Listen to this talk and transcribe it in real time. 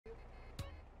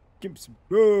Give me some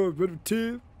love,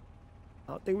 relative.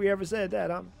 I don't think we ever said that,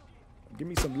 huh? Give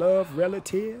me some love,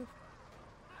 relative.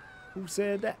 Who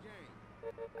said that?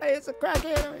 Hey, it's a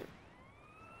crackhead.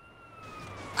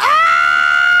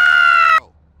 Ah!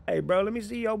 Hey, bro, let me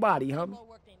see your body, homie.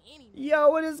 Yo,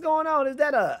 what is going on? Is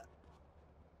that a...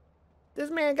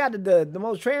 This man got the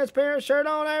most transparent shirt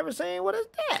on I ever seen. What is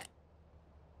that?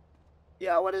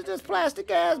 Yo, what is this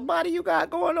plastic ass body you got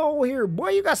going on here?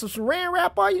 Boy, you got some saran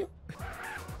wrap on you?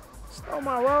 Stole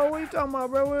my roll. What are you talking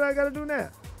about, bro? What I gotta do now?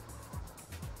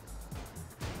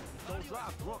 Don't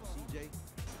drive drunk, CJ.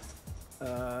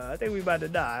 I think we about to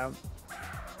die.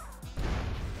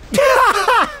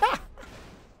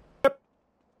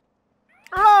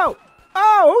 Oh,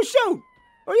 who's shooting?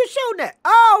 Who you shooting at?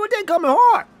 Oh, it ain't coming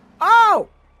hard. Oh,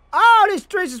 this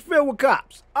street is filled with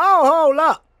cops. Oh, hold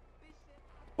up.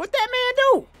 What that man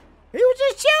do? He was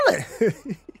just chilling.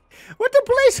 What the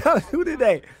police do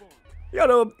today?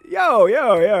 Yo.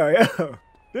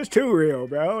 This too real,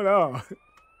 bro. Hold on.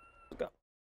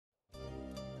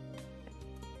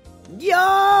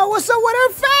 Yo, what's up with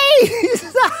her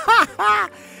face?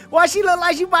 Why she look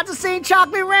like she about to sing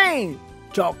Chocolate Rain?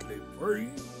 Chocolate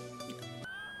Rain.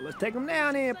 Let's take him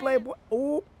down here, playboy.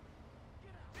 Ooh.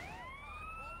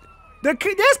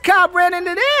 This cop ran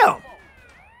into them.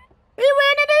 He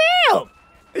ran into them.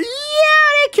 Yeah,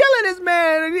 they killing this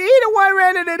man. He the one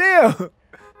ran into them.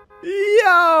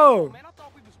 Yo. Man, I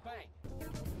thought we was bang.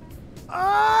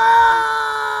 Oh.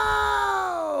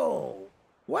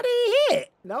 What did he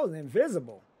hit? That was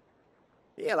invisible.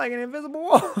 He had like an invisible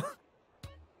wall.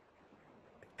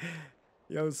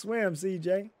 Yo, swim,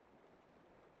 CJ.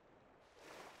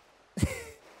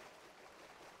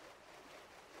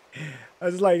 I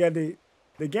was like, the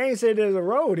game said there's a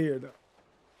road here, though.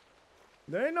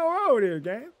 There ain't no road here,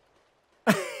 game.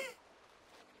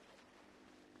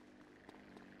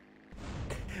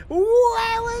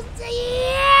 What was the...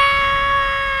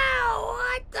 Yeah!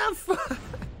 What the fuck?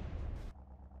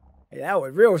 Hey, that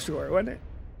was real short, wasn't it?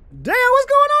 Damn, what's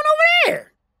going on over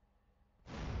there?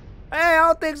 Hey, I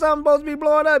don't think something's supposed to be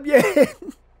blowing up yet.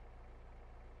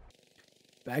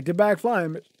 Back-to-back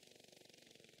flying missions.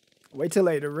 Wait till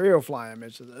the real flying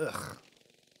missions. Ugh.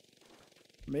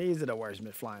 These are the worst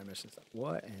flying missions.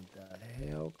 What in the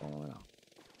hell going on?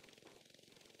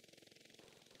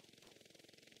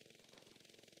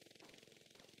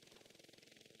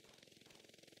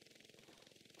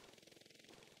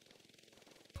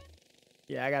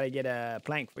 Yeah, I gotta get a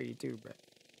plank for you too, bro.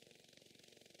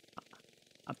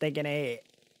 I'm thinking ahead.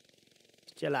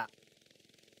 Chill out.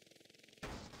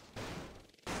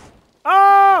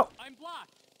 Oh! I'm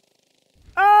blocked.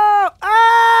 Oh!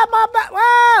 Ah! My back!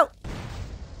 Whoa!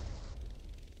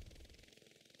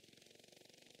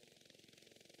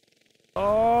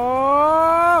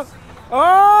 Oh! Oh!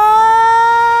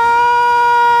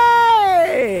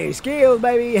 Hey! Skills,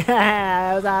 baby!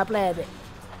 That's how I planned it.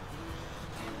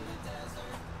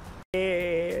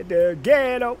 In the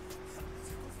ghetto.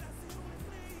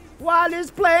 While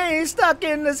this plane stuck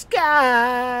in the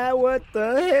sky, what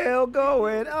the hell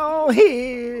going on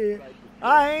here?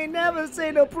 I ain't never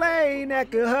seen a plane that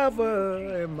could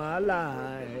hover in my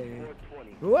life.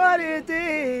 What is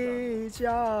this,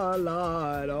 y'all,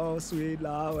 Lord? Oh, sweet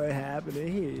Lord, what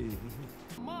happening here?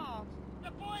 Mom, the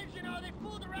boys, you know, they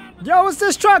pulled around with... Yo, what's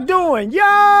this truck doing?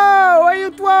 Yo, where you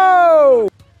throw?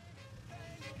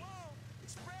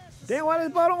 Damn, why this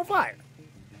boat on fire?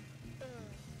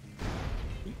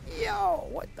 Yo,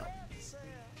 what the?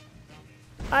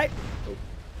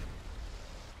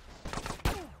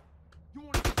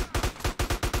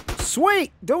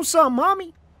 Sweet, do something,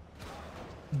 homie.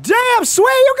 Damn, Sweet,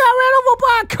 you got ran over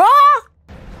by a car?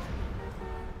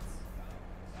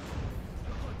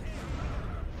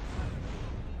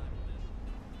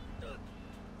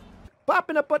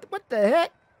 Popping up, what the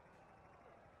heck?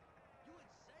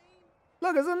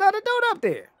 Look, there's another dude up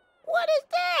there. What is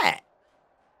that?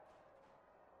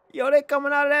 Yo, they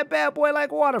coming out of that bad boy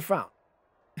like water fountain.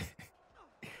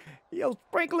 Yo,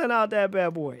 sprinkling out that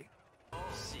bad boy.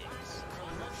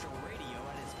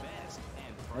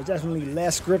 There's definitely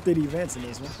less scripted events in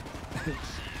this one.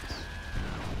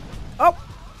 Oh!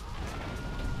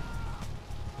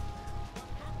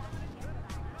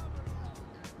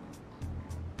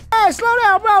 Hey, slow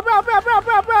down, bro,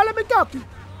 let me talk to you.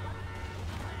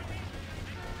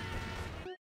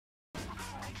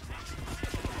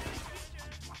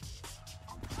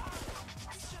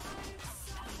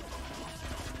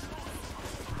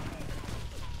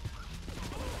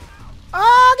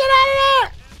 Oh, get out of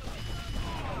there!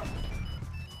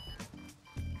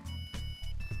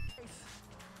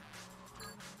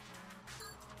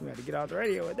 We had to get out the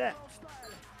radio with that.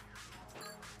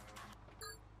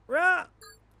 Run.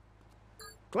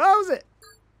 Close it.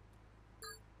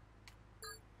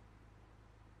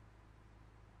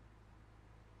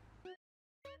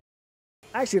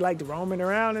 I actually like the roaming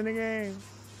around in the game,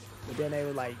 but then they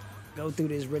would like go through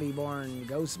this really boring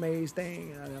ghost maze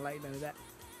thing. I didn't like none of that.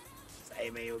 So, hey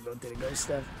man, we'll go through the ghost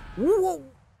stuff. Whoa!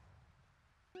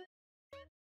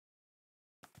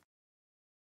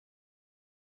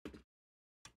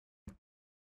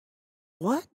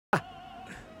 What?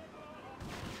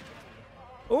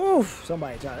 Oof!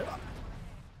 Somebody tried it.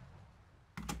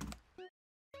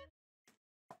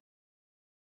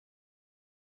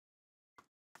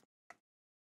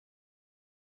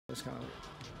 It's kind of.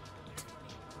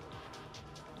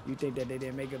 You think that they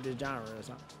didn't make up this genre or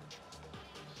something?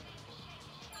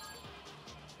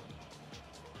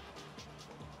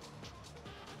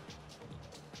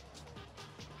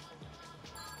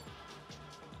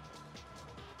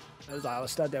 It was all the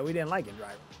stuff that we didn't like in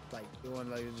Driver. Like doing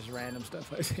like just random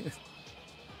stuff like this.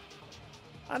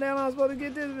 How the hell am I supposed to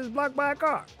get this if it's blocked by a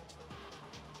car?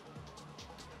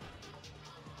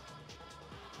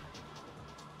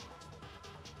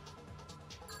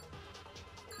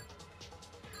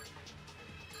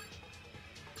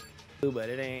 But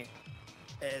it ain't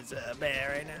as bad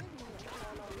right now.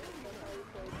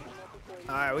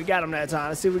 Alright, we got him that time.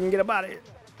 Let's see if we can get up out of here.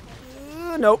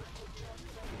 Nope.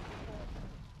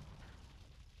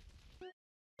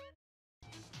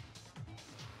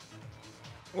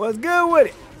 What's good with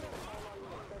it?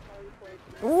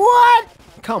 What?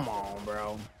 Come on,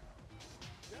 bro.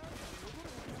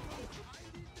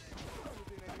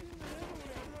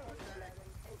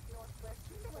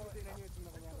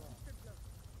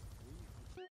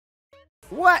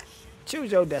 What?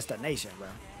 Choose your destination, bro.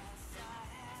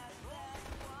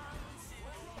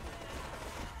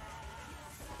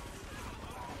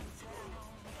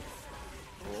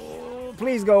 Oh,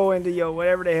 please go into your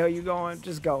whatever the hell you going.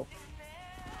 Just go.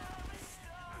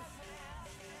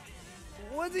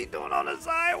 What's he doing on the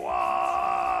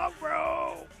sidewalk,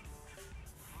 bro?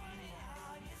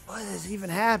 What is even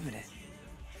happening?